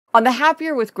On the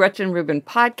Happier with Gretchen Rubin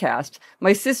podcast,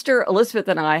 my sister Elizabeth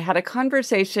and I had a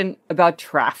conversation about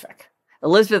traffic.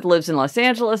 Elizabeth lives in Los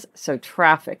Angeles, so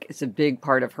traffic is a big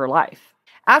part of her life.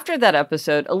 After that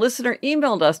episode, a listener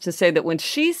emailed us to say that when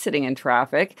she's sitting in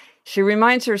traffic, she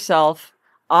reminds herself,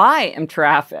 I am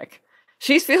traffic.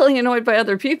 She's feeling annoyed by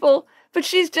other people, but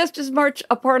she's just as much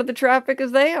a part of the traffic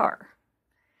as they are.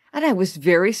 And I was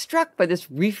very struck by this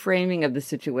reframing of the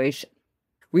situation.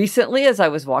 Recently, as I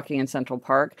was walking in Central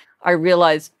Park, I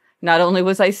realized not only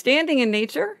was I standing in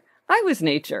nature, I was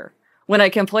nature. When I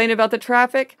complain about the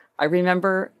traffic, I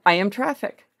remember I am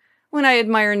traffic. When I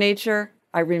admire nature,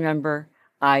 I remember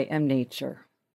I am nature.